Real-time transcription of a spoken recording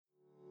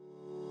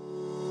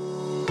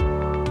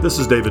This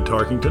is David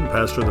Tarkington,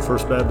 pastor of the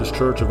First Baptist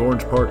Church of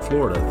Orange Park,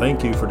 Florida.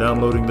 Thank you for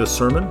downloading this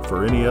sermon.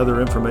 For any other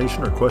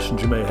information or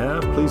questions you may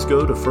have, please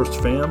go to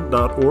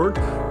firstfam.org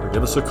or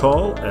give us a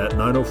call at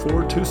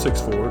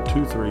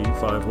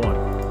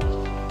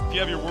 904-264-2351. If you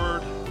have your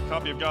word, a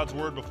copy of God's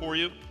word before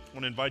you, I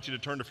want to invite you to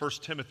turn to 1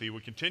 Timothy.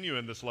 We continue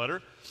in this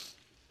letter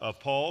of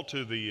Paul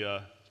to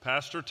the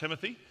pastor,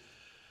 Timothy.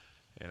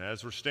 And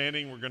as we're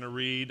standing, I'm going to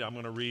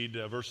read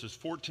verses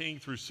 14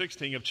 through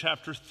 16 of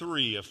chapter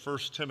 3 of 1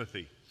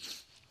 Timothy.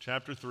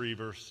 Chapter 3,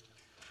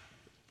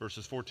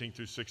 verses 14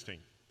 through 16.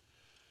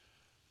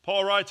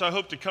 Paul writes, I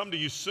hope to come to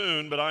you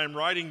soon, but I am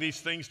writing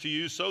these things to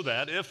you so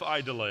that, if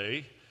I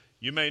delay,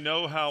 you may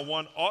know how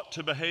one ought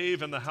to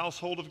behave in the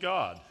household of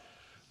God,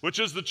 which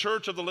is the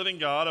church of the living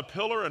God, a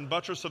pillar and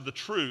buttress of the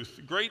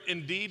truth. Great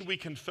indeed, we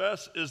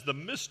confess, is the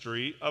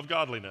mystery of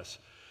godliness.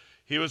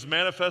 He was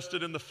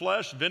manifested in the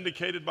flesh,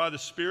 vindicated by the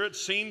Spirit,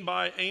 seen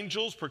by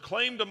angels,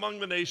 proclaimed among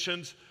the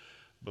nations,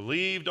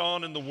 believed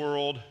on in the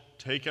world,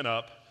 taken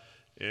up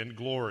in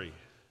glory.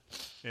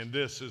 And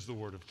this is the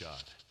word of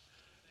God.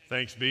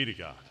 Thanks be to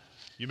God.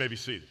 You may be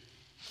seated.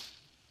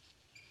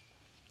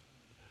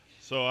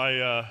 So I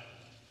was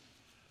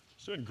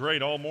doing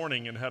great all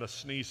morning and had a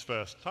sneeze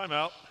fest. Time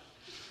out.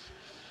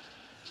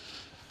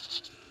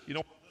 You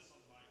don't want this on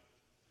the mic.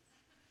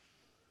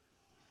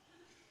 I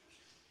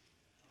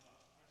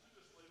should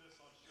just lay this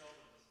on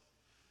Sheldon.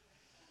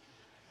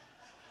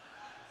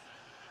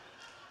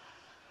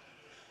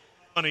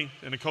 Funny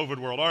in a COVID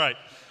world. All right.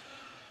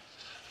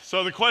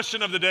 So the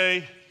question of the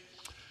day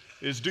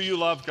is, do you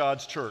love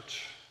God's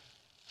church?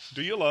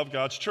 Do you love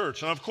God's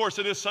church? And of course,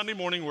 it is Sunday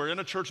morning. We're in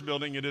a church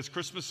building. It is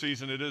Christmas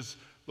season. It is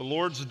the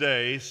Lord's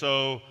Day.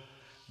 So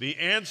the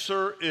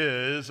answer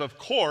is, of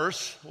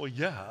course, well,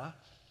 yeah.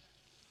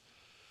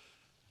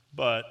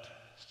 But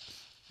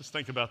let's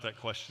think about that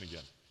question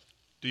again.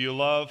 Do you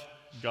love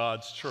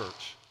God's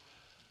church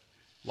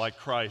like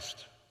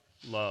Christ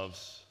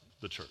loves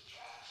the church?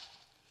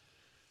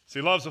 See,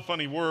 love's a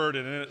funny word,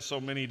 and in it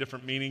so many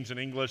different meanings in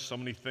English, so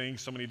many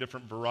things, so many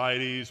different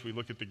varieties. We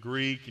look at the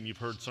Greek, and you've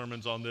heard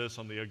sermons on this,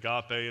 on the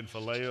agape and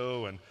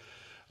phileo and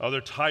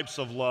other types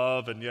of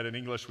love, and yet in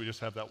English we just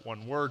have that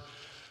one word.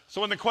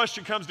 So when the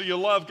question comes, do you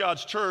love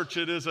God's church,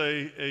 it is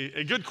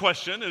a good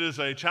question. It is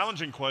a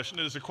challenging question.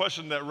 It is a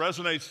question that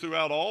resonates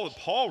throughout all that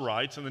Paul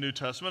writes in the New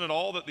Testament and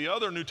all that the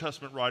other New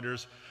Testament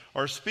writers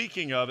are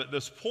speaking of at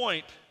this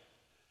point.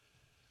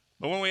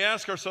 But when we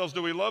ask ourselves,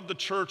 do we love the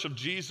church of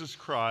Jesus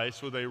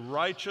Christ with a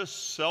righteous,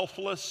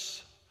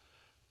 selfless,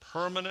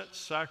 permanent,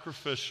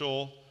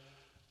 sacrificial,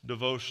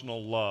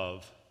 devotional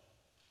love?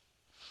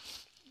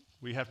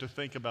 We have to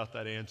think about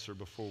that answer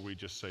before we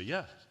just say,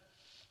 yeah.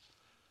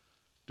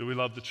 Do we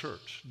love the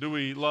church? Do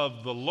we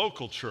love the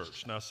local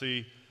church? Now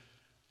see,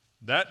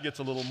 that gets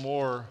a little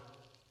more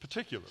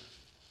particular.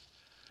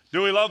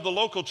 Do we love the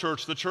local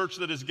church, the church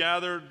that is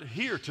gathered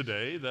here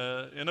today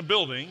in a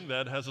building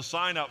that has a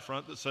sign out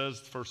front that says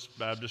First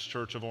Baptist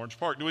Church of Orange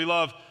Park? Do we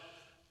love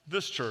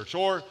this church?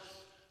 Or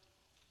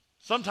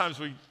sometimes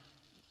we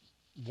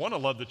want to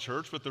love the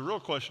church, but the real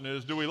question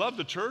is, do we love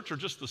the church or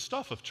just the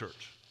stuff of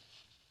church?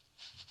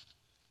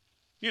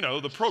 You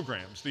know, the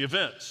programs, the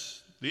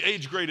events, the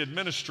age-graded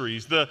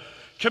ministries, the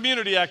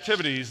community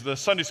activities, the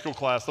Sunday school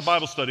class, the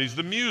Bible studies,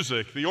 the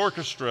music, the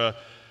orchestra,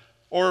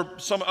 or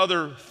some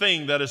other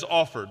thing that is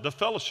offered, the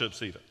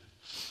fellowships even.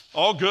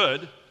 All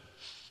good.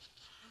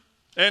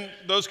 And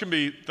those can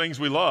be things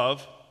we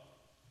love.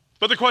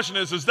 But the question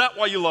is that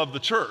why you love the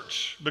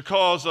church?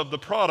 Because of the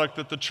product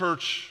that the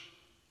church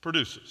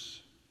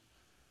produces.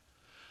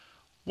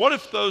 What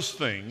if those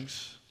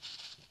things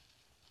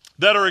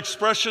that are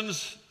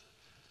expressions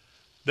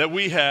that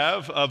we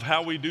have of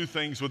how we do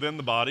things within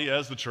the body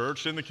as the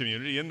church, in the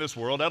community, in this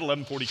world, at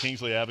 1140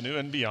 Kingsley Avenue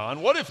and beyond,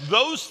 what if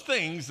those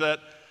things that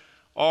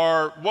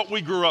are what we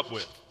grew up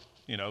with,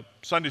 you know,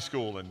 Sunday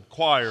school and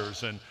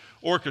choirs and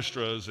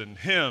orchestras and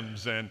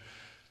hymns and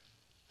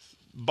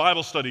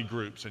Bible study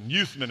groups and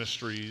youth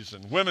ministries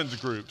and women's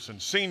groups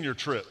and senior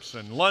trips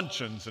and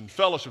luncheons and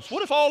fellowships,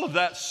 what if all of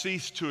that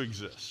ceased to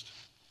exist?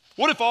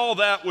 What if all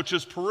that which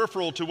is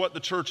peripheral to what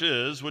the church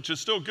is, which is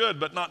still good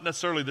but not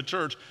necessarily the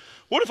church,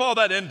 what if all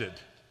that ended?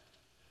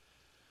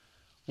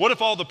 What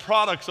if all the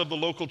products of the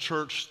local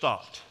church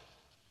stopped?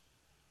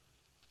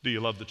 Do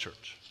you love the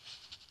church?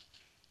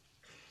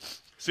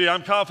 See,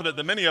 I'm confident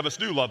that many of us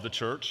do love the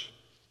church.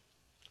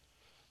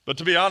 But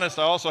to be honest,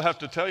 I also have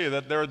to tell you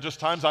that there are just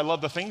times I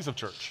love the things of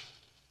church.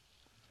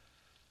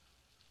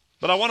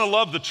 But I want to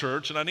love the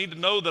church, and I need to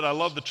know that I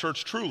love the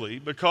church truly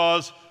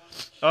because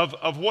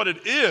of what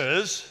it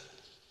is,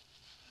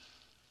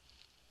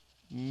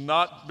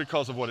 not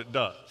because of what it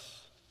does.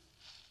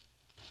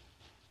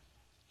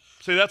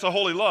 See, that's a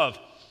holy love.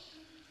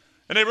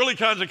 And it really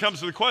kind of comes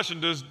to the question,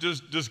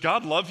 does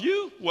God love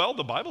you? Well,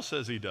 the Bible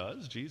says he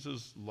does.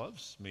 Jesus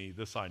loves me,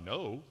 this I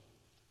know.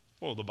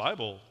 Well, the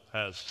Bible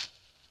has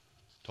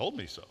told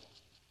me so.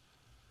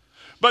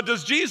 But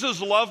does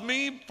Jesus love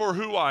me for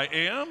who I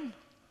am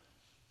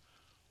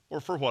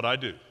or for what I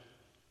do?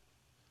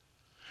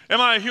 Am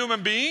I a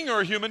human being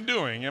or a human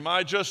doing? Am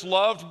I just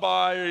loved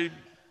by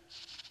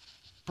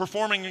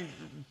performing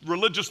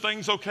religious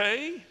things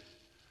okay?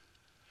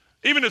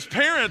 Even as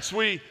parents,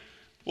 we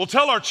will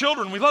tell our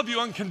children, we love you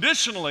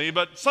unconditionally,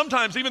 but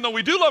sometimes even though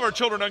we do love our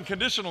children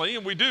unconditionally,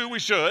 and we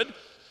should,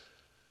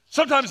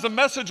 sometimes the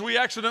message we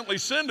accidentally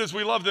send is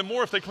we love them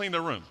more if they clean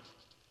their room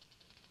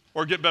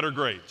or get better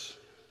grades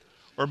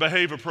or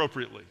behave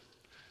appropriately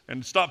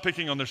and stop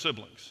picking on their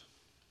siblings.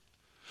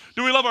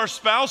 Do we love our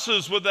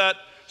spouses with that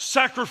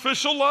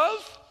sacrificial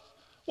love?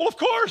 Well, of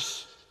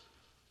course.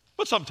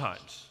 But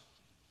sometimes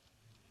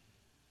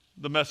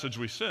the message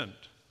we send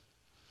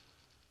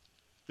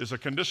is a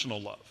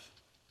conditional love,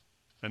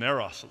 an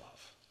eros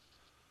love.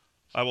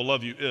 I will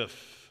love you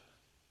if,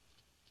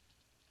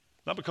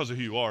 not because of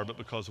who you are, but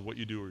because of what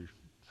you do or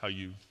how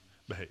you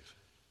behave.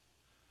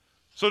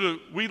 So do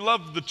we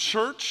love the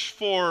church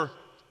for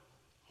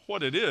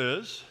what it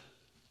is,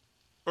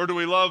 or do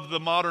we love the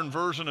modern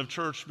version of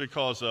church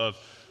because of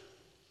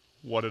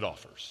what it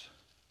offers?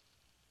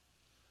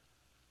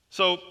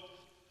 So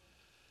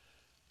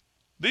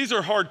these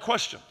are hard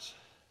questions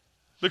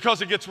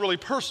because it gets really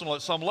personal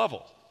at some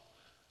level.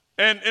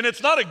 And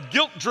it's not a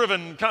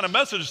guilt-driven kind of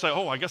message to say,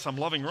 oh, I guess I'm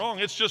loving wrong.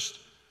 It's just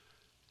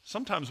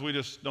sometimes we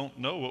just don't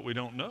know what we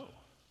don't know.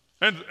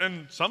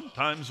 And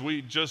sometimes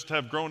we just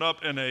have grown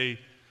up in a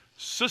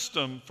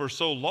system for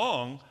so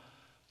long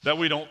that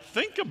we don't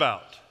think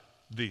about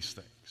these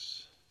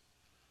things.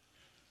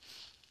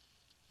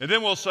 And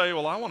then we'll say,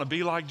 well, I want to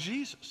be like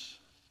Jesus,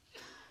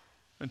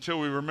 until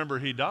we remember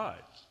he died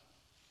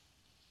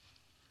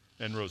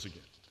and rose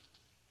again.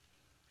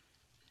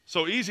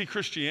 So easy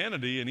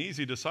Christianity and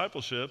easy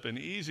discipleship and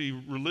easy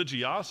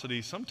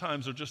religiosity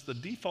sometimes are just the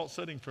default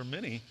setting for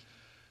many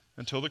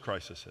until the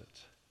crisis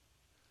hits.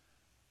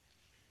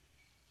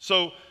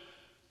 So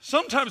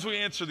sometimes we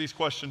answer these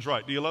questions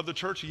right. Do you love the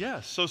church?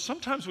 Yes. So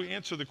sometimes we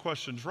answer the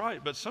questions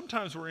right, but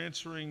sometimes we're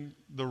answering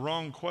the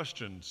wrong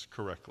questions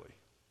correctly.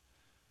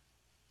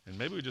 And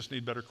maybe we just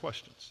need better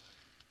questions.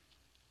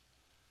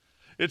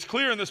 It's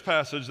clear in this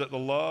passage that the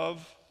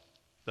love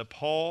that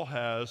Paul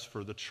has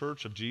for the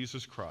church of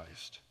Jesus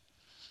Christ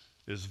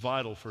is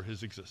vital for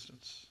his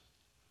existence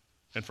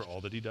and for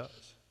all that he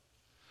does.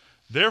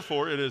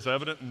 Therefore, it is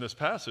evident in this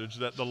passage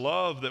that the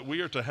love that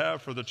we are to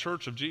have for the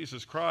church of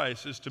Jesus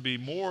Christ is to be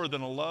more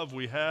than a love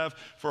we have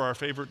for our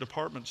favorite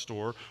department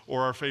store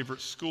or our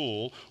favorite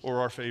school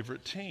or our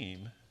favorite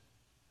team.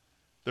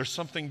 There's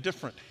something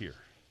different here.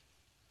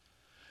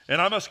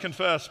 And I must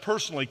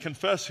personally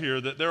confess here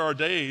that there are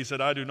days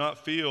that I do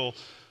not feel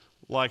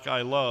like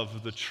I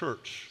love the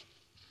church.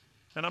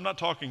 And I'm not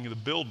talking the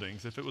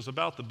buildings. If it was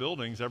about the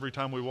buildings, every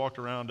time we walked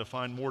around to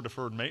find more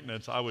deferred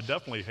maintenance, I would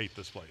definitely hate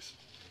this place.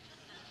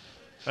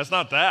 That's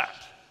not that.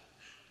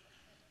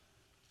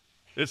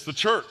 It's the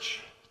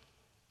church.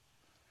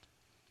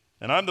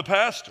 And I'm the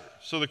pastor.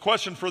 So the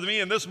question for me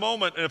in this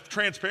moment of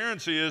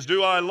transparency is,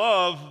 do I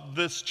love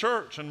this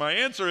church? And my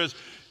answer is,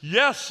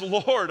 yes,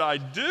 Lord, I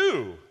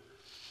do.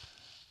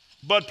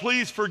 But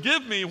please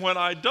forgive me when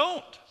I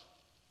don't.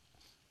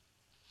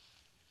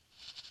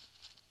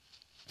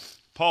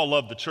 Paul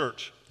loved the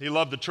church. He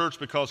loved the church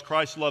because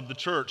Christ loved the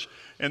church.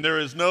 And there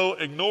is no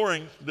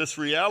ignoring this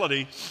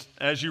reality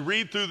as you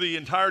read through the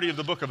entirety of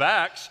the book of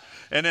Acts,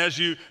 and as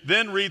you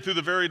then read through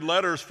the varied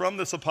letters from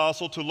this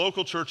apostle to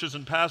local churches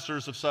and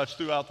pastors of such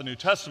throughout the New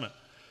Testament.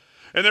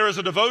 And there is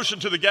a devotion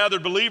to the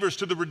gathered believers,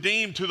 to the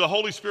redeemed, to the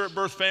Holy Spirit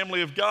birthed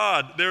family of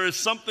God. There is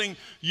something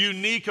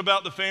unique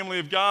about the family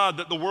of God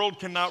that the world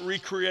cannot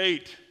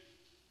recreate.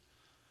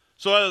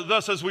 So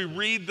thus, as we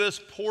read this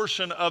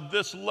portion of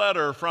this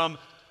letter from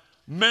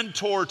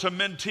mentor to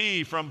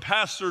mentee, from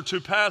pastor to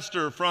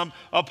pastor, from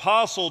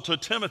apostle to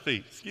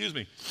Timothy,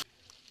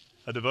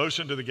 a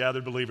devotion to the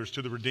gathered believers,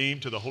 to the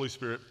redeemed, to the Holy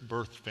Spirit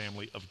birthed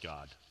family of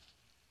God.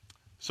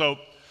 So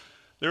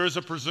there is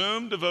a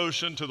presumed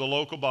devotion to the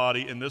local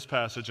body in this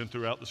passage and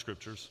throughout the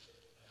scriptures,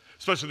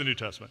 especially the New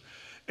Testament.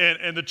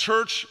 And the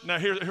church, now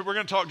here we're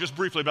going to talk just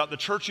briefly about the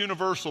church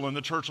universal and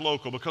the church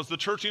local, because the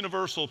church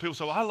universal, people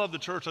say, well, I love the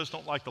church, I just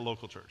don't like the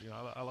local church. You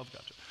know, I love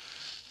God.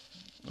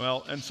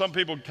 Well, and some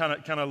people kind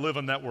of live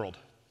in that world.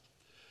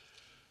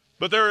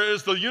 But there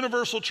is the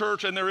universal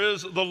church and there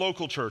is the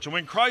local church. And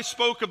when Christ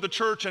spoke of the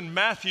church in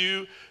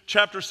Matthew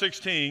chapter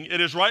 16, it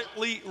is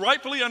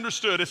rightfully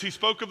understood as he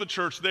spoke of the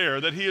church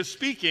there that he is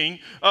speaking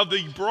of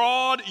the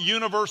broad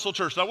universal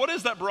church. Now, what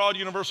is that broad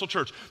universal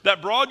church?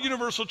 That broad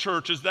universal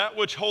church is that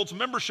which holds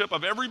membership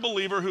of every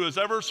believer who has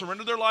ever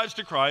surrendered their lives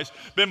to Christ,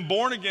 been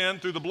born again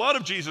through the blood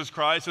of Jesus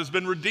Christ, has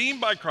been redeemed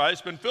by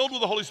Christ, been filled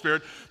with the Holy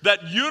Spirit.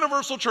 That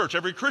universal church,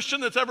 every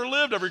Christian that's ever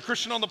lived, every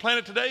Christian on the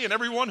planet today, and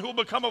everyone who will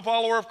become a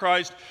follower of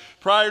Christ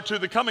prior to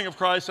the coming of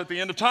Christ at the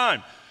end of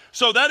time.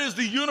 So that is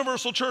the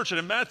universal church. And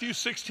in Matthew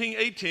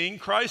 16:18,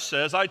 Christ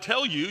says, I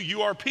tell you,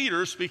 you are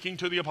Peter, speaking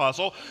to the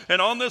apostle,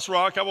 and on this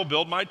rock I will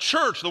build my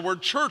church. The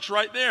word church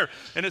right there.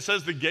 And it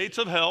says the gates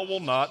of hell will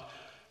not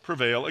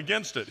prevail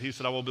against it. He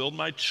said, I will build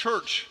my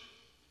church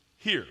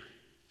here.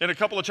 And a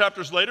couple of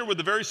chapters later, with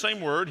the very same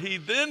word, he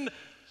then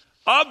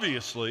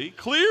obviously,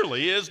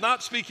 clearly is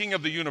not speaking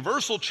of the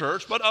universal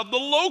church, but of the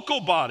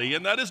local body,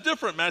 and that is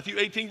different. Matthew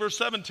 18, verse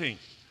 17.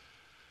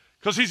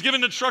 Because he's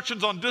given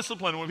instructions on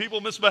discipline when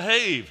people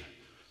misbehave. It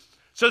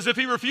says if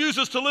he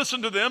refuses to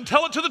listen to them,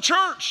 tell it to the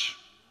church.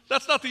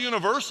 That's not the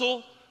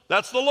universal,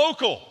 that's the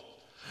local.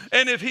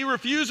 And if he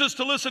refuses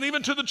to listen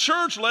even to the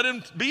church, let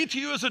him be to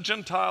you as a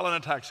Gentile and a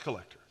tax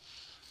collector.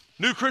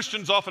 New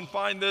Christians often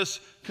find this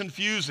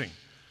confusing.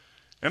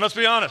 And let's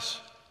be honest,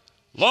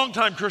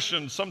 longtime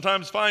Christians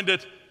sometimes find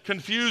it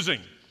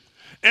confusing.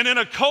 And in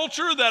a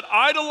culture that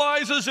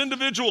idolizes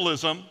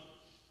individualism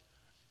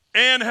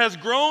and has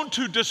grown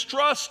to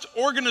distrust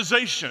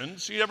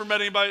organizations, you ever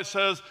met anybody that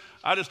says,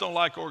 I just don't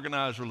like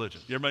organized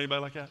religion? You ever met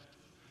anybody like that?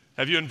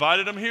 Have you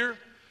invited them here?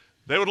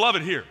 They would love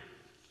it here.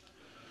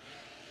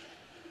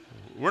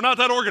 We're not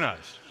that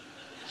organized.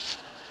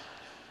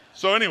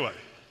 So anyway,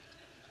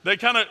 they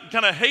kind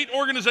of hate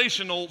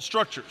organizational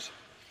structures.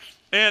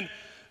 And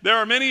there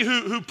are many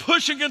who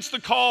push against the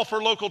call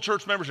for local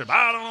church membership.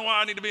 I don't know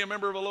why I need to be a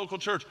member of a local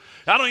church.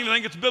 I don't even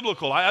think it's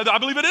biblical. I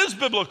believe it is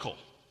biblical.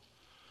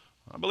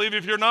 I believe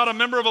if you're not a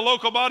member of a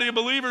local body of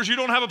believers, you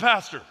don't have a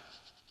pastor.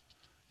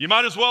 You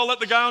might as well let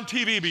the guy on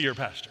TV be your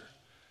pastor,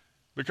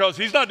 because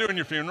he's not doing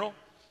your funeral,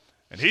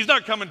 and he's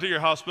not coming to your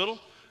hospital,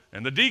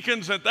 and the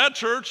deacons at that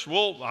church,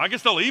 well, I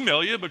guess they'll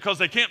email you because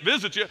they can't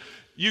visit you.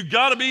 You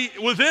got to be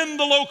within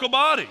the local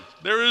body.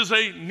 There is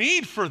a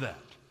need for that.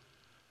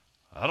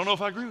 I don't know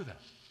if I agree with that.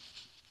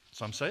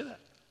 Some say that.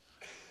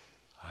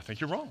 I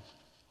think you're wrong.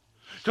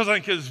 Because I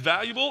think it is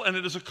valuable and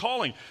it is a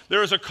calling.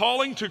 There is a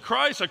calling to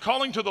Christ, a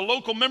calling to the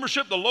local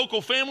membership, the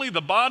local family, the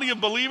body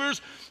of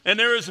believers, and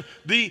there is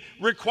the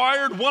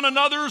required one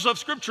another's of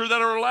Scripture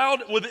that are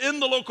allowed within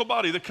the local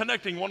body, the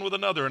connecting one with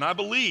another. And I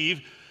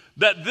believe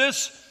that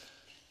this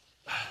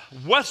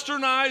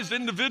westernized,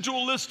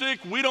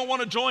 individualistic, we don't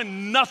want to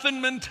join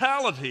nothing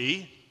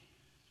mentality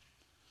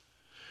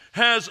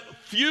has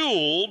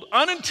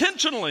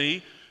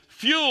unintentionally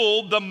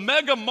fueled the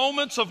mega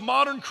moments of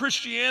modern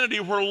Christianity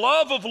where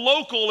love of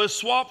local is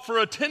swapped for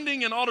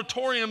attending in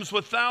auditoriums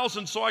with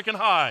thousands so I can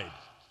hide.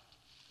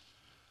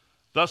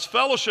 Thus,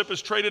 fellowship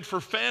is traded for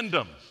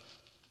fandom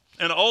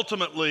and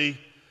ultimately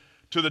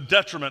to the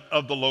detriment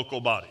of the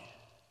local body.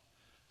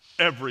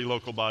 Every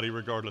local body,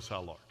 regardless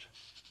how large.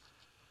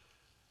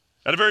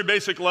 At a very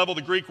basic level,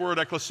 the Greek word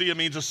ekklesia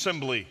means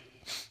assembly.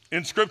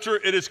 In Scripture,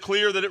 it is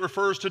clear that it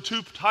refers to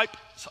two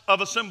types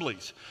of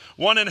assemblies,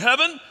 one in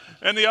heaven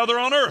and the other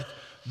on earth.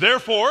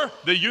 Therefore,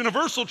 the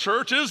universal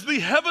church is the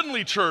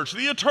heavenly church,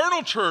 the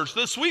eternal church,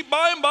 the sweet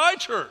by and by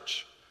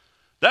church.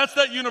 That's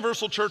that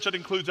universal church that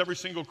includes every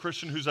single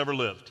Christian who's ever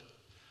lived.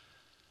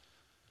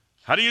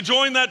 How do you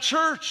join that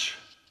church?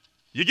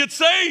 You get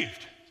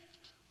saved.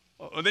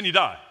 Well, then you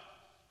die.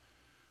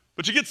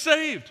 But you get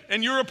saved,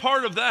 and you're a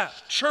part of that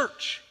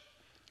church.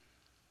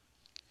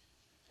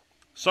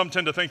 Some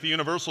tend to think the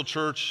universal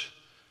church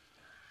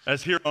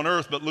as here on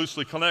earth, but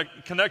loosely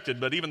connected.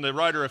 But even the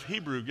writer of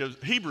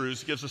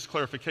Hebrews gives us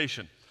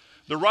clarification.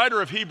 The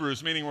writer of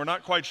Hebrews, meaning we're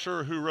not quite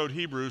sure who wrote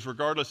Hebrews,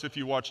 regardless if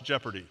you watch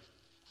Jeopardy.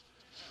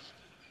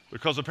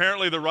 Because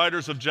apparently the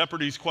writers of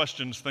Jeopardy's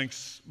questions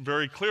thinks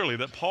very clearly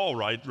that Paul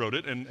wrote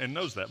it and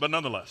knows that. But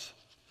nonetheless,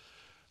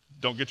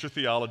 don't get your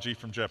theology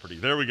from Jeopardy.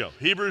 There we go.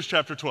 Hebrews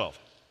chapter 12,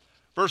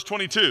 verse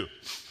 22.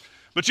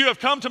 But you have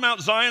come to Mount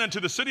Zion and to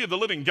the city of the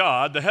living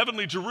God, the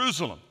heavenly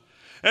Jerusalem,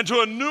 and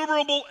to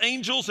innumerable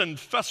angels in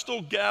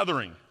festal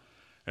gathering,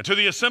 and to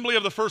the assembly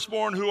of the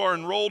firstborn who are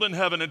enrolled in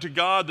heaven, and to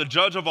God, the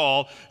judge of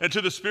all, and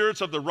to the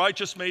spirits of the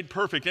righteous made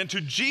perfect, and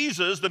to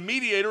Jesus, the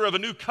mediator of a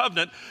new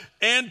covenant,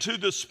 and to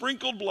the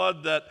sprinkled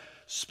blood that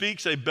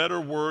speaks a better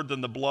word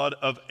than the blood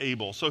of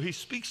Abel. So he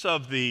speaks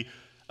of the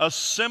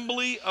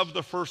assembly of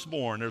the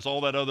firstborn. There's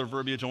all that other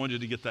verbiage. I want you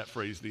to get that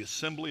phrase, the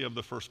assembly of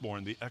the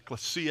firstborn, the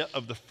ecclesia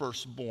of the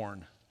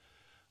firstborn,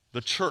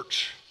 the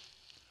church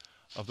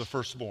of the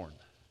firstborn,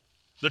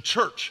 the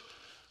church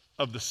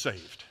of the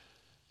saved.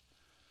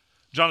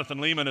 Jonathan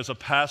Leeman is a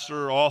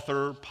pastor,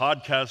 author,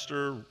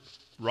 podcaster,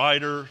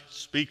 writer,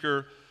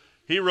 speaker.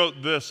 He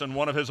wrote this in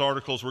one of his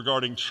articles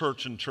regarding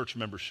church and church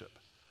membership.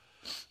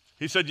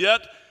 He said,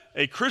 yet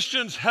a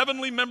Christian's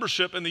heavenly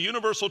membership in the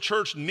universal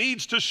church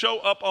needs to show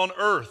up on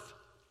earth.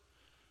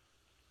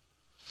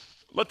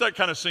 Let that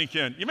kind of sink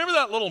in. You remember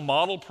that little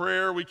model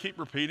prayer we keep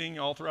repeating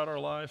all throughout our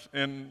life,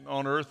 and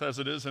on earth as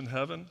it is in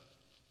heaven?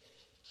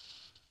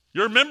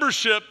 Your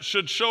membership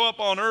should show up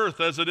on earth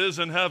as it is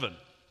in heaven.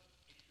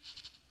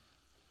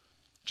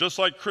 Just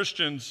like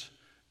Christians,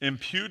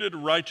 imputed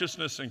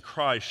righteousness in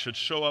Christ should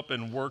show up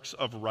in works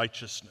of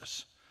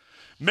righteousness.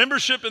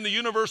 Membership in the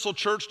universal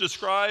church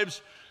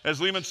describes, as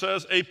Leeman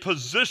says, a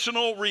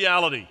positional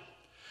reality.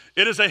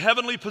 It is a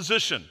heavenly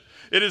position.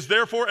 It is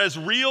therefore as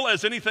real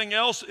as anything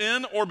else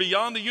in or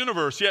beyond the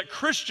universe. Yet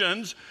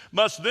Christians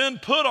must then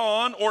put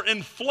on or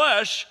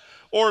enflesh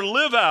or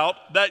live out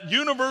that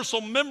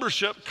universal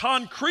membership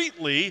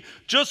concretely,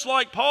 just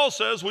like Paul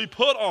says we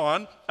put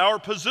on our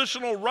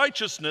positional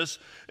righteousness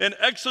in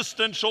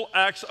existential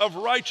acts of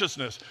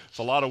righteousness. It's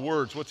a lot of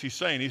words. What's he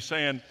saying? He's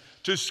saying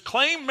to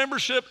claim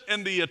membership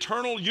in the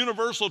eternal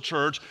universal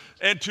church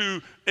and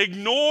to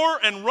ignore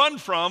and run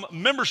from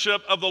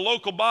membership of the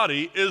local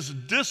body is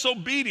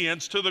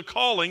disobedience to the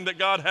calling that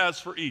God has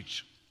for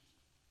each.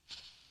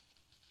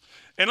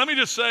 And let me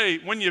just say,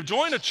 when you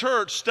join a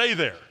church, stay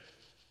there.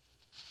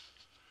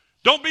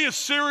 Don't be a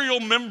serial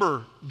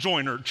member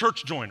joiner,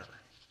 church joiner.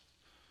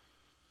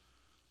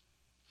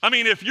 I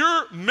mean, if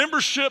your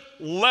membership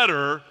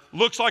letter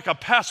looks like a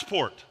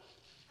passport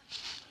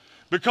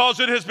because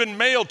it has been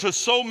mailed to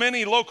so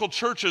many local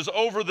churches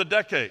over the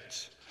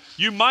decades,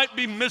 you might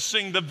be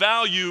missing the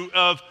value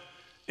of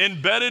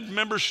embedded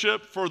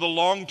membership for the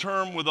long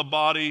term with a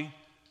body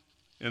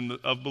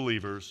of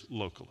believers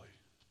locally.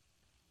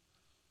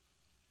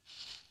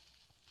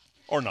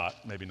 Or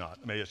not, maybe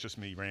not. Maybe it's just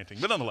me ranting.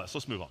 But nonetheless,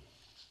 let's move on.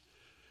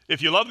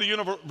 If you love the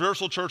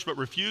universal church but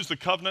refuse the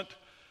covenant,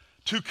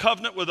 to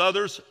covenant with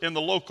others in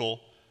the local,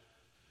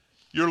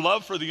 your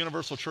love for the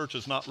universal church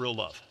is not real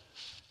love.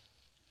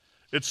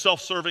 It's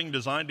self-serving,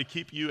 designed to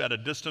keep you at a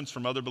distance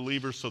from other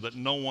believers so that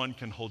no one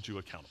can hold you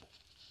accountable.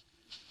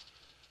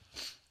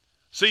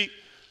 See,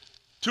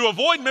 to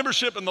avoid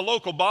membership in the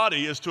local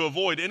body is to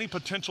avoid any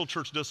potential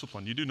church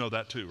discipline. You do know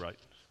that too, right?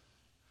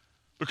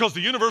 Because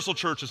the universal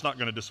church is not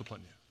going to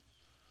discipline you.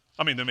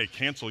 I mean, they may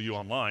cancel you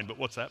online, but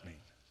what's that mean?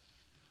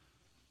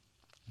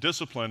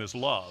 Discipline is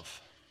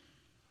love,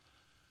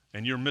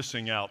 and you're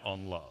missing out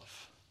on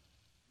love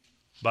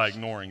by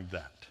ignoring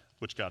that,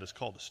 which God has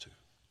called us to.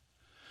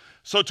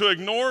 So to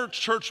ignore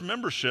church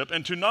membership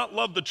and to not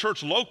love the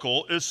church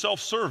local is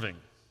self-serving.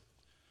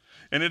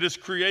 And it is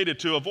created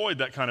to avoid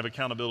that kind of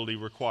accountability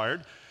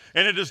required.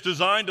 And it is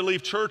designed to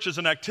leave church as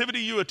an activity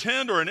you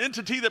attend or an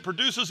entity that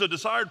produces a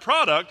desired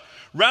product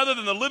rather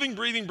than the living,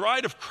 breathing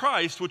bride of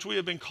Christ, which we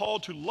have been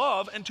called to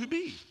love and to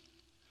be.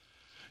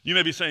 You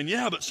may be saying,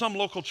 yeah, but some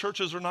local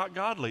churches are not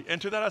godly.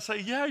 And to that I say,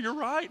 yeah, you're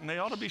right, and they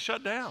ought to be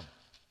shut down.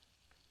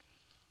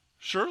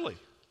 Surely.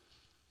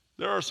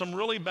 There are some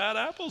really bad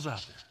apples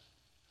out there.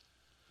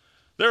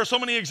 There are so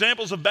many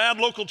examples of bad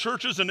local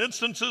churches and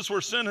instances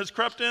where sin has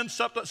crept in,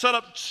 set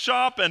up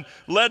shop, and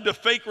led to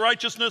fake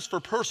righteousness for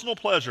personal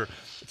pleasure.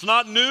 It's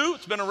not new.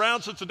 It's been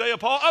around since the day of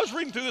Paul. I was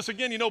reading through this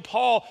again. You know,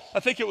 Paul,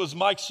 I think it was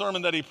Mike's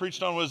sermon that he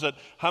preached on, was it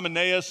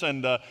Hymenaeus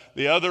and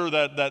the other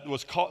that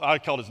was called, I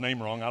called his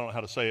name wrong. I don't know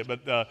how to say it,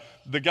 but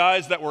the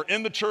guys that were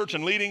in the church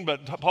and leading,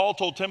 but Paul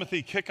told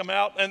Timothy, kick them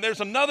out. And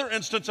there's another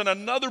instance in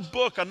another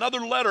book, another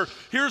letter.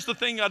 Here's the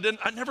thing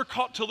I never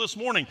caught till this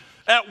morning.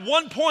 At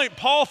one point,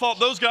 Paul thought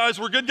those guys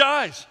were good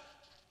guys.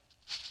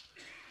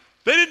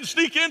 They didn't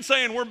sneak in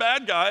saying we're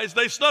bad guys.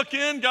 They snuck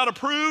in, got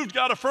approved,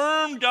 got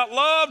affirmed, got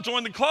loved,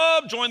 joined the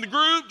club, joined the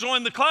group,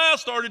 joined the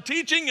class, started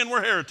teaching, and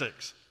we're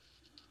heretics.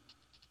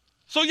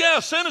 So yeah,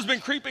 sin has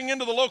been creeping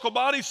into the local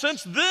body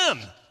since then,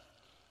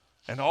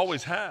 and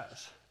always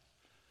has.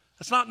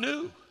 That's not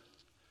new.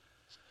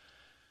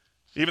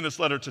 Even this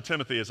letter to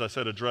Timothy, as I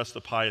said, addressed the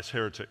pious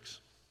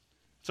heretics.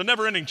 It's a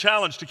never-ending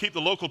challenge to keep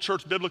the local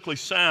church biblically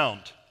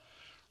sound,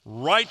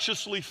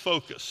 righteously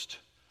focused,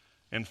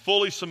 and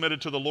fully submitted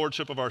to the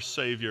lordship of our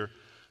Savior,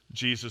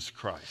 Jesus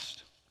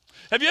Christ.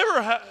 Have you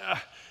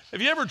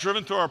ever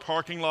driven through our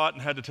parking lot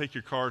and had to take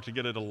your car to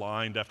get it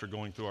aligned after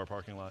going through our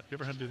parking lot? You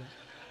ever had to do that?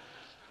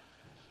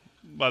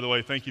 By the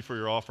way, thank you for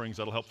your offerings.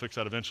 That'll help fix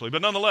that eventually.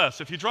 But nonetheless,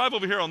 if you drive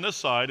over here on this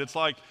side, it's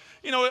like,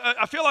 you know,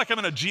 I feel like I'm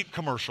in a Jeep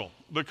commercial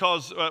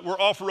because we're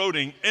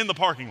off-roading in the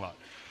parking lot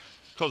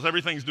because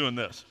everything's doing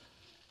this.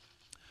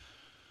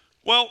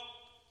 Well,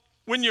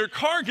 when your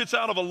car gets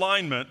out of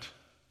alignment,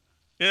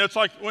 you know, it's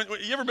like,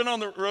 you ever been on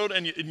the road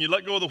and you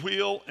let go of the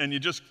wheel and you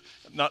just,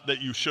 not that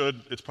you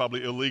should, it's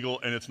probably illegal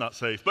and it's not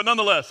safe. But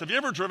nonetheless, have you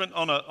ever driven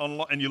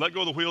and you let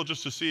go of the wheel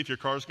just to see if your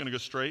car is going to go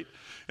straight?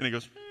 And it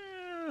goes,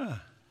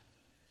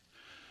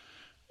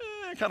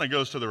 it kind of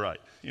goes to the right,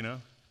 you know,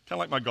 kind of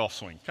like my golf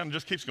swing, kind of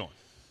just keeps going.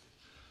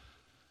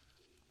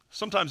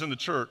 Sometimes in the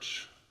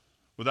church,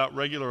 without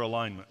regular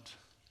alignment,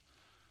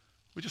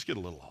 we just get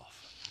a little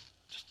off,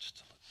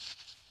 just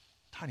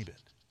a tiny bit.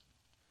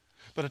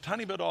 But a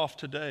tiny bit off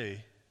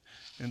today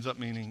ends up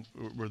meaning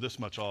we're this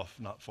much off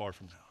not far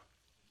from now.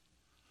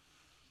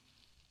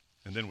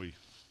 And then what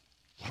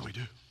do we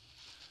do?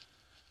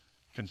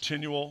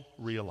 Continual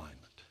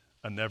realignment,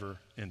 a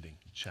never-ending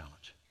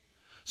challenge.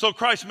 So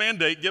Christ's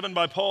mandate given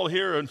by Paul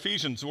here in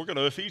Ephesians, we're going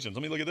to Ephesians.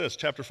 Let me look at this,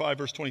 chapter 5,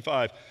 verse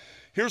 25.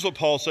 Here's what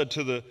Paul said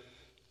to the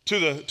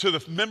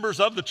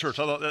members of the church.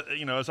 I thought that,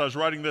 you know, as I was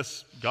writing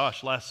this,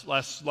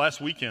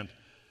 last weekend,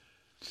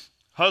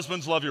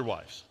 husbands, love your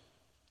wives.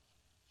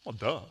 Well,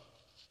 duh.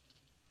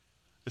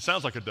 It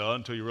sounds like a duh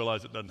until you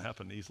realize it doesn't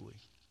happen easily.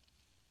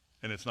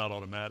 And it's not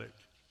automatic.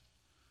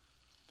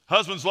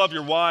 Husbands, love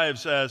your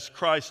wives as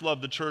Christ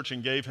loved the church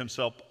and gave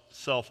himself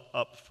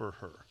up for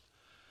her,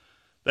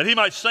 that he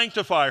might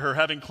sanctify her,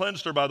 having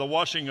cleansed her by the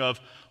washing of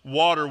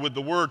water with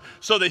the word,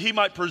 so that he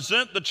might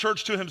present the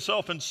church to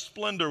himself in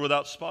splendor,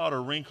 without spot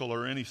or wrinkle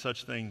or any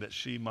such thing, that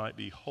she might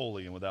be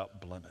holy and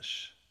without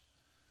blemish.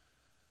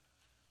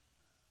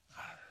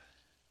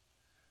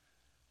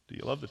 Do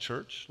you love the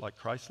church like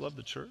Christ loved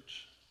the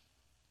church?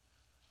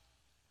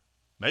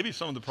 Maybe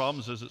some of the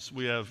problems is that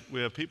we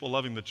have people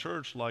loving the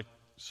church like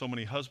so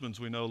many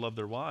husbands we know love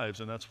their wives,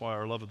 and that's why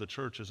our love of the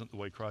church isn't the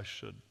way Christ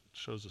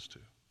shows us to.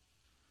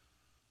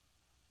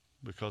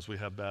 Because we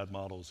have bad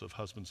models of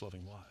husbands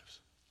loving wives.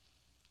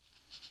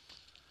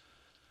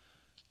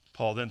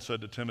 Paul then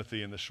said to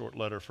Timothy in the short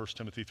letter, 1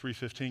 Timothy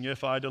 3:15,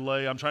 if I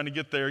delay, I'm trying to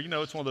get there. You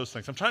know, it's one of those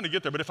things. I'm trying to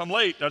get there, but if I'm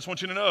late, I just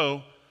want you to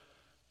know,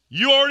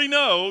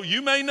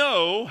 you may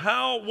know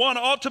how one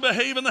ought to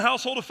behave in the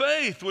household of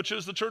faith, which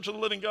is the church of the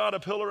living God, a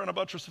pillar and a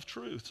buttress of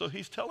truth. So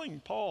he's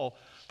telling Paul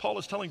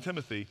is telling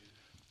Timothy,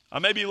 I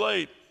may be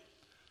late,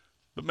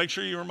 but make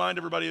sure you remind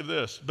everybody of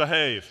this.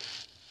 Behave.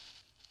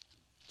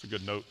 It's a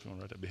good note if you want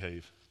to write that,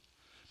 behave.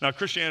 Now,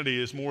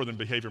 Christianity is more than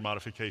behavior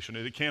modification.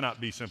 It cannot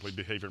be simply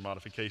behavior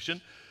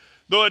modification,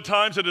 though at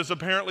times it has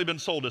apparently been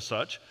sold as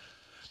such.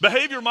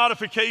 Behavior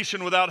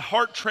modification without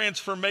heart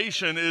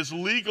transformation is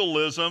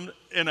legalism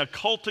in a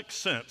cultic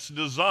sense,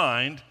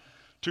 designed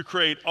to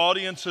create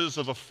audiences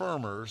of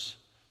affirmers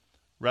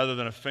rather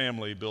than a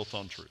family built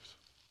on truth.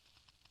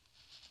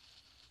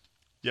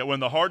 Yet when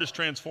the heart is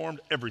transformed,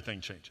 everything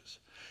changes.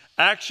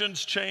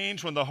 Actions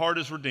change when the heart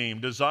is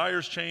redeemed.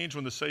 Desires change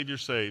when the Savior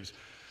saves.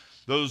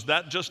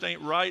 That just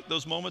ain't right,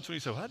 those moments when you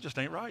say, well, that just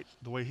ain't right,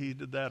 the way he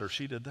did that or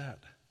she did that.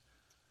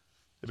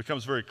 It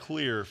becomes very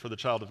clear for the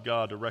child of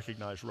God to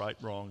recognize right,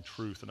 wrong,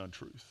 truth, and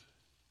untruth.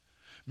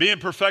 Being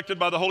perfected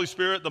by the Holy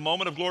Spirit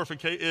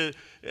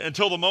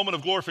until the moment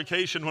of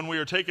glorification when we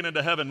are taken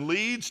into heaven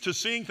leads to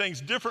seeing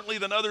things differently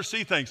than others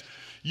see things.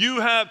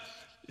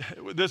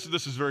 This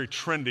is very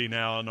trendy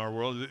now in our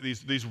world,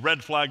 these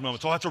red flag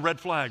moments. Oh, that's a red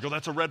flag. Oh,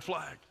 that's a red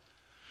flag.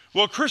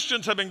 Well,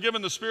 Christians have been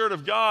given the Spirit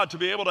of God to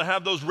be able to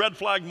have those red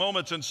flag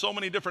moments in so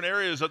many different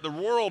areas that the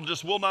world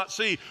just will not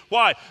see.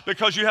 Why?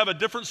 Because you have a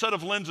different set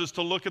of lenses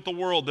to look at the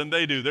world than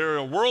they do. There's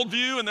a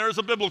worldview and there's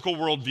a biblical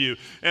worldview.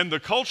 And the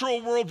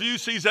cultural worldview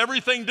sees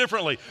everything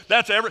differently.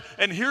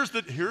 And here's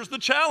the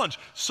challenge.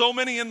 So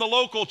many in the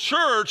local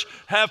church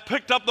have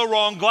picked up the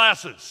wrong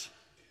glasses.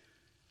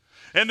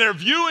 And they're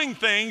viewing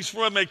things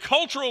from a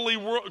cultural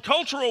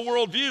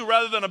worldview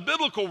rather than a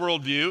biblical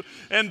worldview.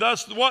 And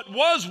thus what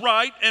was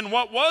right and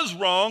what was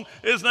wrong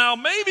is now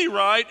maybe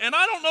right, and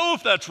I don't know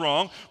if that's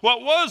wrong.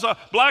 What was a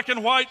black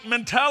and white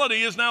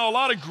mentality is now a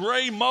lot of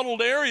gray,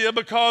 muddled area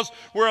because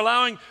we're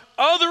allowing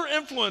other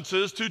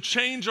influences to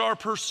change our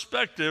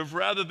perspective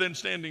rather than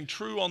standing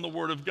true on the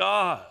Word of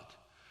God.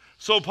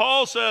 So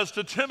Paul says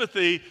to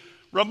Timothy,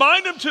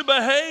 remind him to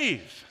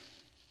behave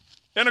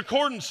in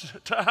accordance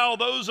to how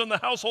those in the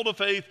household of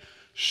faith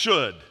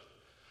should.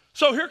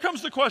 So here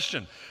comes the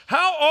question.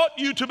 How ought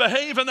you to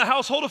behave in the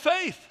household of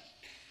faith?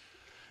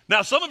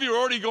 Now, some of you are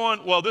already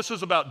going, well, this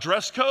is about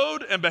dress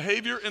code and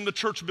behavior in the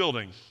church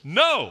building.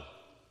 No.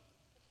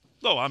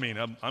 No, I mean,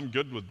 I'm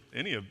good with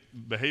any of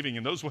behaving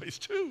in those ways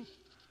too.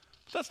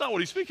 But that's not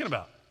what he's speaking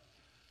about.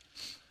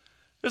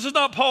 This is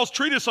not Paul's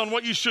treatise on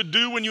what you should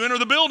do when you enter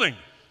the building.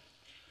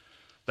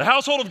 The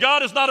household of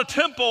God is not a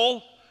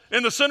temple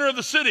in the center of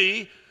the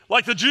city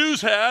like the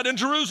Jews had in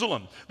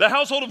Jerusalem. The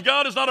household of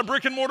God is not a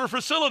brick and mortar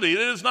facility. It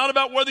is not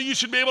about whether you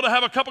should be able to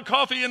have a cup of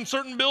coffee in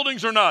certain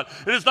buildings or not.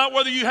 It is not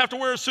whether you have to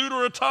wear a suit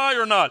or a tie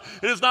or not.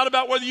 It is not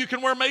about whether you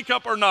can wear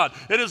makeup or not.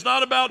 It is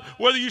not about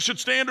whether you should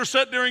stand or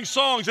sit during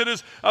songs. It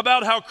is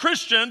about how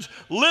Christians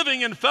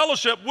living in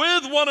fellowship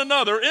with one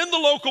another in the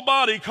local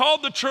body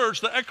called the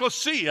church, the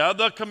ecclesia,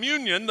 the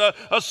communion, the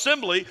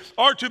assembly,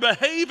 are to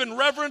behave in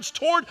reverence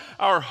toward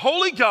our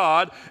holy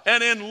God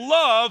and in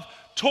love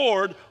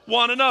toward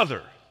one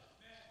another.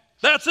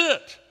 That's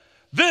it.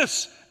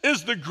 This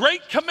is the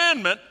great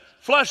commandment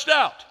fleshed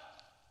out.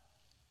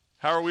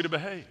 How are we to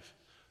behave?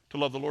 To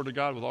love the Lord your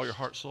God with all your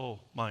heart, soul,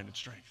 mind, and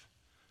strength.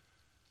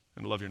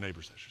 And to love your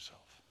neighbors as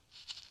yourself.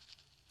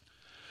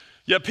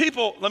 Yeah,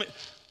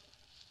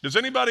 does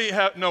anybody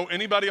know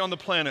anybody on the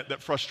planet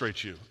that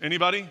frustrates you?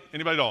 Anybody?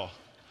 Anybody at all?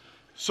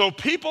 So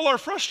people are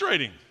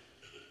frustrating.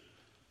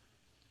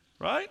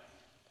 Right?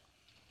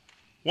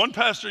 One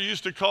pastor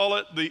used to call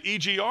it the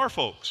EGR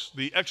folks,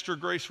 the extra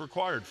grace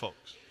required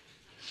folks.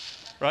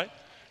 Right?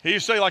 He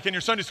used to say, like in your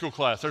Sunday school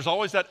class, there's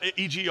always that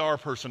EGR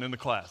person in the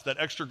class, that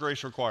extra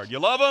grace required. You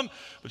love them,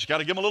 but you got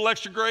to give them a little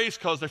extra grace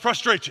because they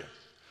frustrate you.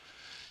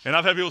 And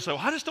I've had people say,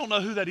 well, I just don't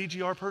know who that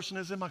EGR person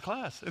is in my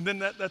class. And then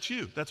that's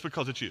you. That's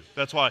because it's you.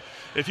 That's why.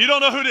 If you don't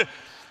know who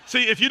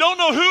if you don't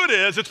know who it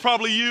is, it's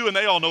probably you and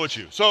they all know it's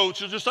you. So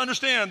just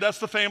understand that's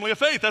the family of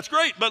faith. That's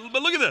great. But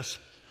look at this.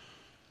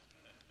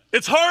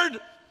 It's hard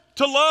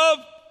to love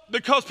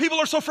because people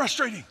are so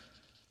frustrating.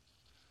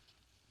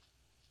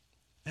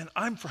 And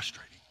I'm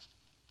frustrating.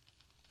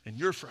 And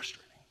you're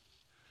frustrating.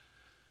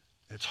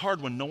 It's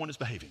hard when no one is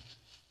behaving.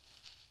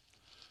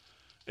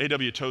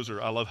 A.W. Tozer,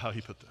 I love how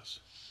he put this.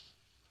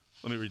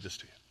 Let me read this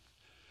to you.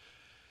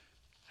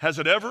 Has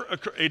it ever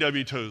occurred,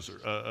 A.W. Tozer,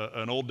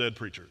 an old dead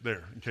preacher,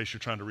 there, in case you're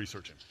trying to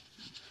research him.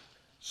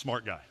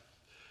 Smart guy.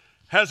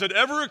 Has it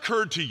ever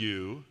occurred to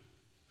you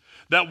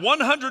that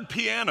 100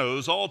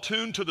 pianos all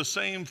tuned to the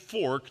same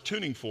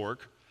tuning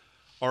fork,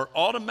 are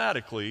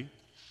automatically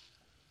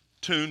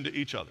tuned to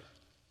each other?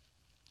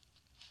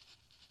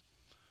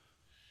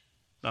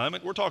 Now,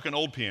 we're talking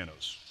old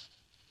pianos.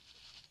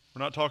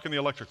 We're not talking the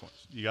electric ones.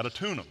 You got to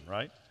tune them,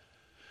 right?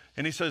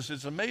 And he says,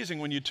 it's amazing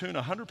when you tune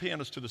 100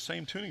 pianos to the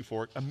same tuning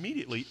fork,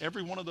 immediately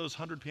every one of those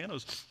 100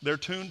 pianos, they're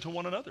tuned to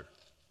one another.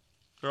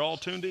 They're all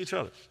tuned to each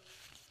other.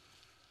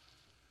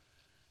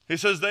 He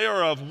says they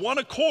are of one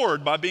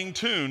accord by being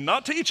tuned,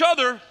 not to each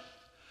other,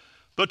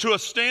 but to a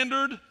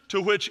standard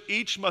to which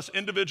each must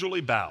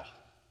individually bow.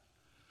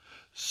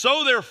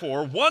 So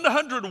therefore,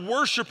 100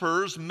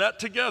 worshipers met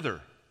together,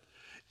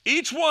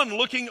 each one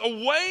looking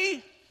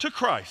away to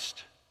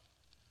Christ,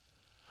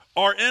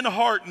 are in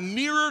heart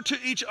nearer to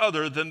each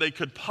other than they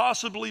could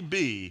possibly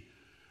be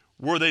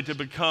were they to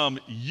become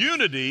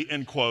unity,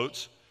 in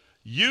quotes,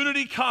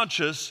 unity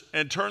conscious,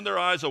 and turn their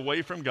eyes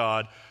away from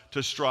God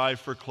to strive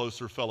for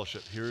closer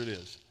fellowship. Here it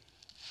is.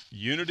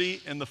 Unity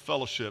in the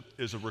fellowship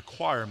is a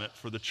requirement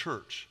for the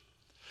church.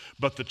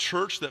 But the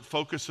church that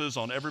focuses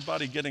on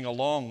everybody getting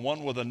along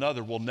one with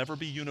another will never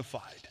be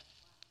unified.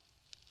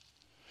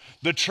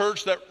 The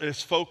church that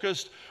is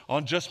focused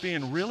on just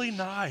being really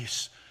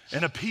nice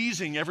and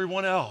appeasing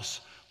everyone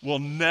else will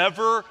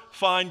never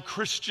find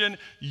Christian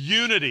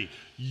unity.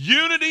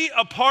 Unity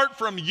apart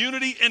from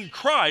unity in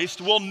Christ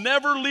will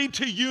never lead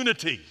to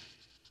unity,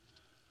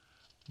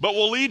 but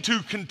will lead to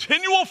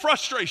continual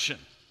frustration.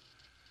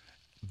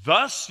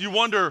 Thus, you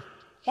wonder,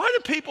 why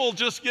do people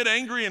just get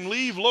angry and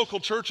leave local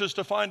churches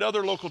to find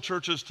other local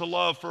churches to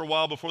love for a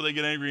while before they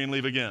get angry and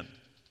leave again?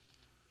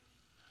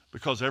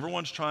 Because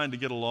everyone's trying to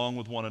get along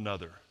with one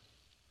another,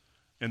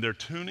 and they're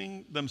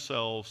tuning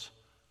themselves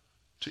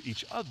to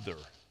each other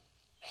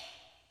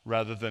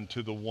rather than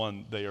to the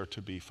one they are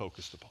to be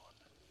focused upon.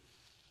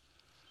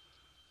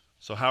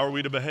 So how are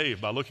we to behave?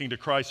 By looking to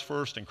Christ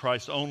first and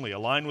Christ only,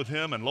 align with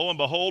him, and lo and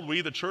behold,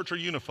 we, the church, are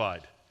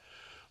unified.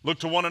 Look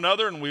to one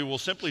another, and we will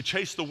simply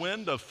chase the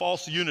wind of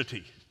false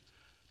unity,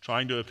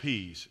 trying to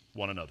appease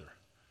one another,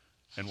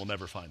 and we'll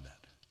never find that.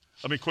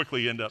 Let me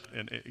quickly end up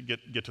and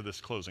get to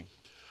this closing.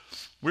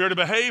 We are to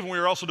behave, and we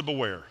are also to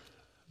beware.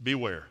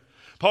 Beware.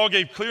 Paul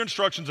gave clear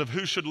instructions of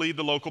who should lead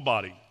the local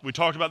body. We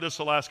talked about this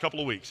the last couple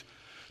of weeks.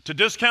 To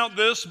discount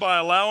this by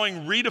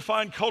allowing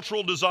redefined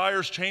cultural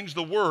desires change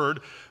the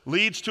word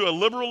leads to a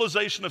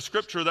liberalization of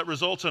Scripture that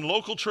results in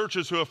local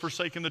churches who have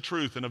forsaken the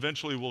truth and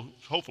eventually will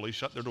hopefully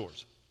shut their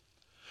doors.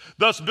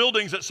 Thus,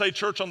 buildings that say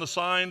church on the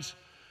signs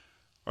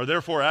are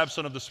therefore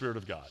absent of the Spirit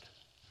of God,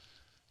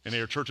 and they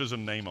are churches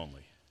in name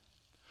only.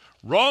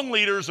 Wrong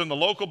leaders in the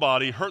local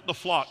body hurt the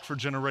flock for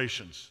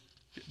generations.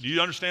 Do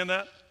you understand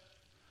that?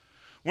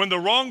 When the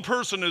wrong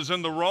person is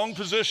in the wrong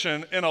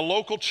position in a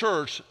local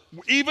church,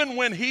 even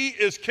when he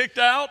is kicked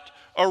out,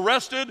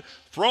 arrested,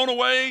 thrown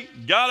away,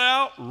 got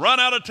out, run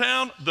out of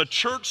town, the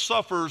church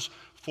suffers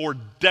for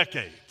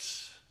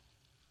decades.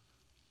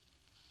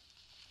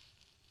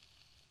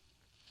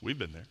 We've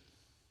been there.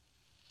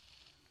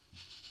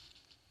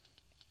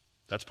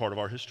 That's part of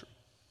our history.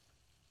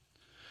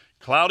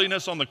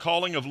 Cloudiness on the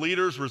calling of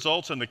leaders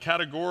results in the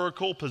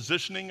categorical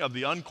positioning of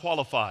the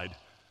unqualified.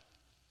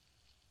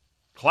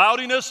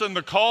 Cloudiness in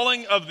the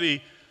calling of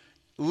the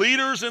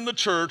leaders in the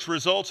church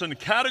results in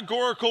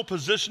categorical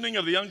positioning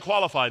of the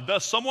unqualified.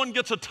 Thus, someone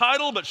gets a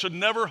title but should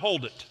never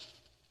hold it.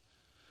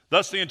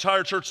 Thus, the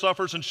entire church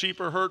suffers and sheep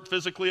are hurt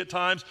physically at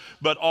times,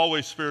 but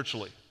always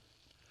spiritually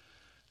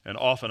and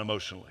often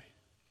emotionally.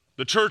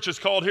 The church is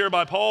called here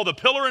by Paul the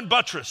pillar and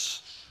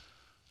buttress.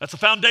 That's a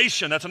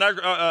foundation. That's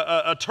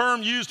a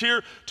term used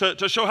here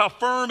to show how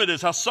firm it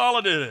is, how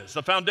solid it is,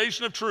 the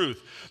foundation of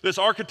truth. This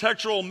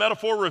architectural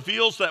metaphor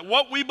reveals that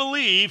what we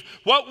believe,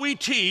 what we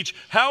teach,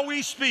 how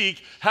we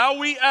speak, how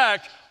we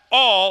act,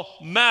 all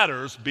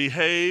matters.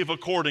 Behave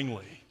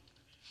accordingly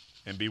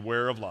and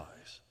beware of lies.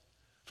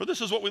 For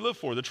this is what we live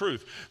for, the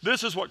truth.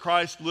 This is what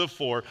Christ lived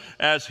for,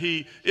 as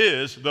he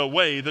is the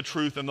way, the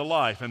truth, and the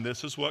life. And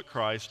this is what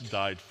Christ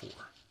died for.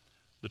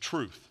 The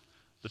truth,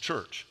 the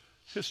church,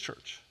 his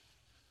church,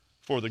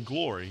 for the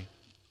glory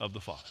of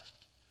the Father.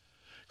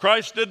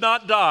 Christ did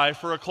not die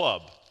for a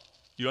club.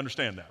 You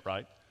understand that,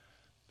 right?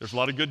 There's a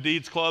lot of good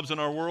deeds clubs in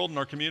our world, in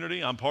our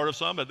community. I'm part of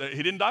some, but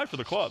he didn't die for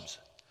the clubs.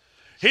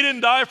 He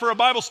didn't die for a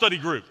Bible study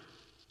group.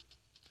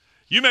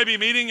 You may be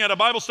meeting at a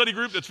Bible study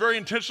group that's very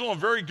intentional and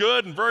very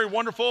good and very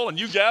wonderful, and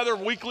you gather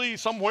weekly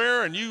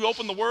somewhere and you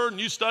open the Word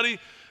and you study,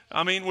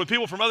 with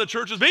people from other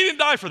churches, but he didn't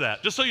die for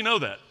that, just so you know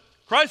that.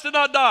 Christ did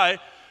not die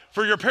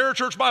for your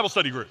parachurch Bible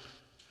study group.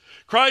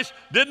 Christ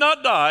did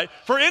not die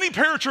for any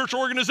parachurch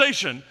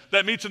organization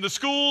that meets in the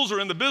schools or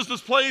in the business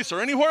place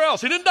or anywhere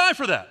else. He didn't die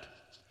for that.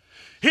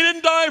 He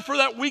didn't die for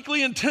that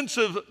weekly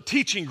intensive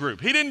teaching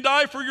group. He didn't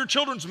die for your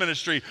children's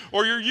ministry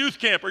or your youth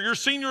camp or your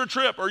senior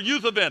trip or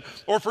youth event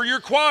or for your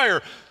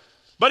choir.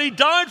 But he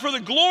died for the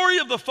glory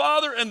of the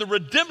Father and the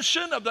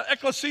redemption of the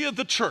ecclesia,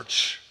 the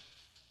church.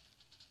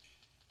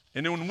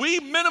 And when we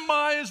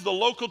minimize the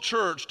local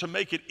church to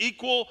make it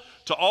equal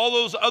to all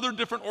those other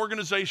different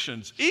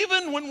organizations,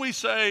 even when we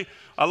say,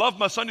 I love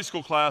my Sunday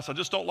school class, I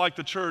just don't like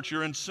the church,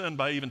 you're in sin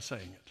by even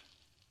saying it.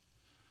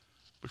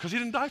 Because he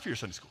didn't die for your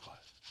Sunday school class.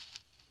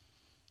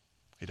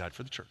 He died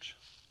for the church.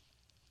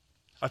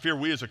 I fear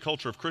we as a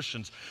culture of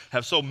Christians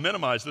have so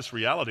minimized this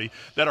reality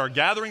that our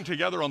gathering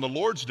together on the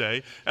Lord's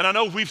Day, and I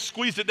know we've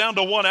squeezed it down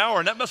to 1 hour,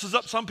 and that messes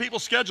up some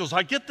people's schedules.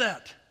 I get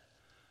that.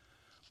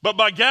 But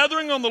by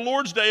gathering on the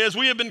Lord's Day, as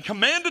we have been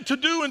commanded to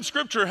do in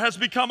Scripture, has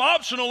become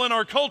optional in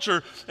our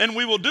culture, and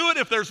we will do it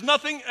if there's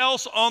nothing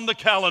else on the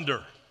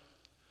calendar.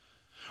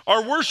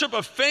 Our worship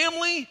of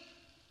family,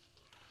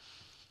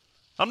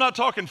 I'm not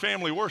talking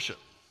family worship.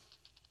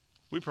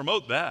 We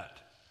promote that.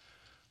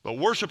 But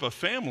worship of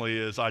family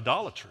is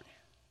idolatry.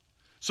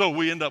 So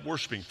we end up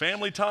worshiping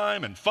family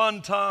time and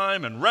fun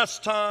time and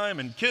rest time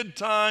and kid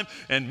time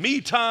and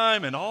me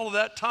time, and all of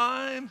that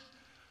time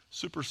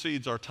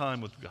supersedes our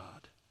time with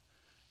God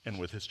and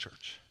with His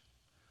church.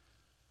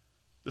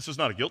 This is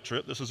not a guilt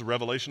trip. This is a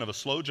revelation of a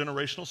slow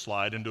generational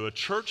slide into a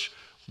church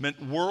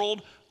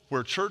world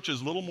where church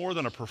is little more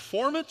than a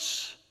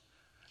performance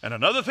and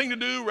another thing to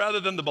do rather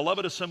than the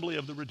beloved assembly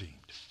of the redeemed.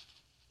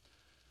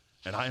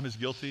 And I am as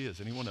guilty as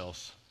anyone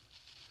else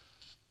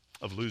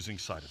of losing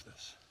sight of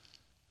this.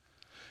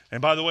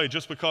 And by the way,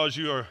 just because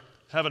you are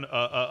having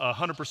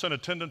 100%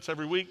 attendance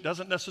every week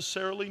doesn't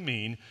necessarily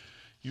mean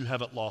you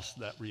haven't lost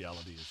that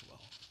reality as well.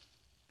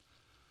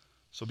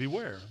 So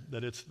beware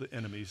that it's the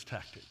enemy's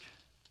tactic.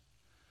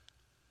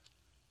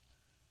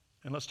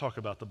 And let's talk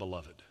about the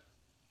beloved.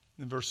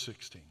 In verse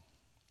 16,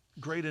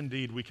 great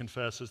indeed, we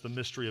confess, is the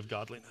mystery of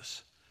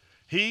godliness.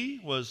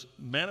 He was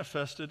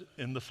manifested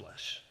in the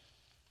flesh.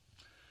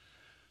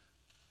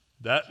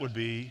 That would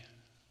be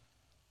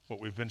what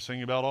we've been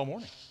singing about all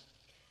morning.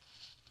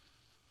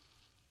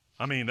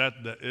 I mean,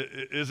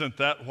 isn't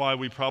that why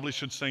we probably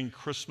should sing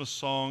Christmas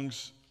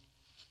songs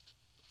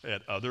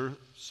at other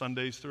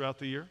Sundays throughout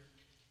the year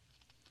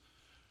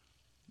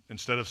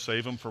instead of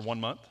save them for 1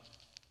 month?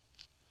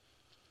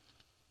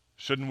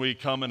 Shouldn't we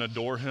come and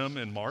adore Him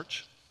in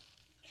March?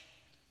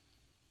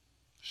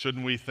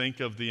 Shouldn't we think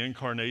of the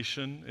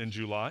incarnation in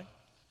July?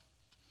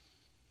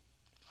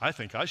 I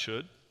think I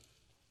should.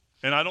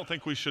 And I don't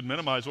think we should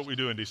minimize what we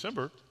do in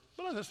December,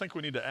 but I just think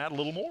we need to add a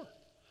little more.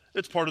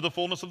 It's part of the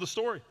fullness of the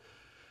story.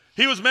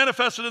 He was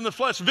manifested in the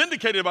flesh,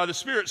 vindicated by the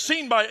Spirit,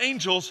 seen by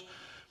angels,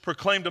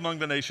 proclaimed among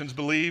the nations,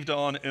 believed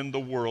on in the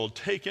world,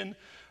 taken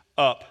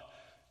up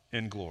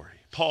in glory.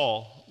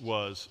 Paul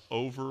was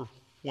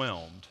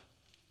overwhelmed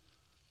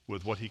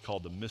with what he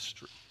called the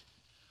mystery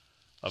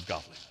of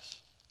godliness.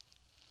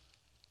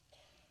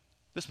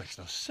 This makes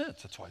no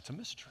sense. That's why it's a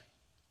mystery.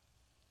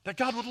 That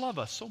God would love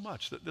us so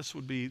much that this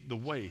would be the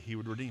way He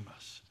would redeem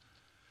us.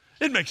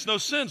 It makes no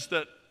sense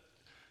that,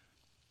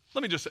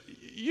 let me just say,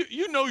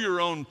 you know your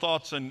own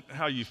thoughts and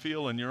how you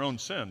feel and your own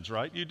sins,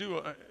 right? You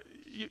do.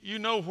 You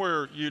know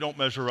where you don't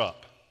measure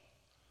up.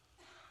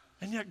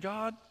 And yet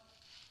God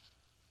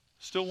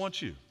still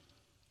wants you.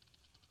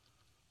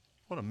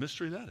 What a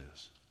mystery that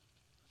is.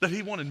 That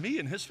He wanted me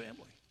in His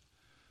family.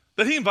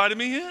 That He invited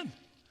me in.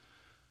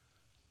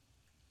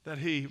 That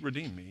He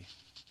redeemed me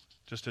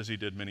just as He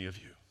did many of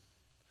you.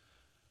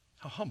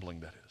 How humbling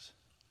that is.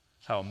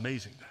 How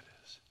amazing that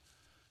is.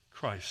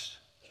 Christ,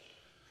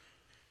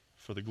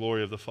 for the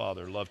glory of the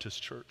Father, loved His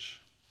church.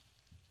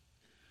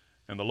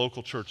 And the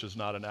local church is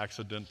not an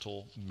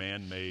accidental,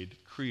 man-made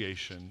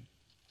creation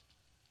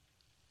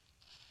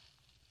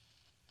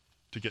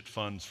to get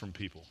funds from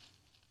people.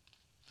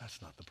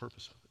 That's not the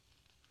purpose of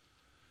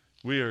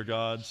it. We are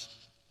God's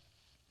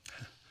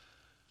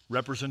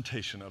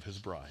representation of His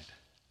bride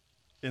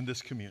in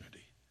this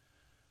community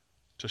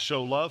to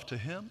show love to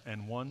Him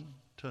and one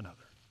to another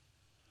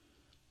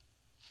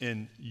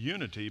in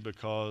unity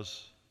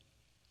because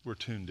we're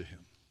tuned to Him.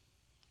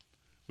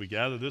 We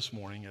gather this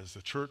morning as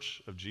the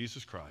Church of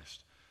Jesus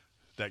Christ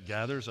that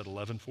gathers at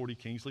 1140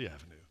 Kingsley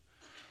Avenue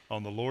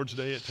on the Lord's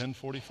Day at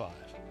 10:45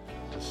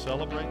 to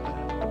celebrate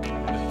that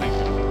and to thank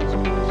Him for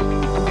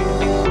His grace.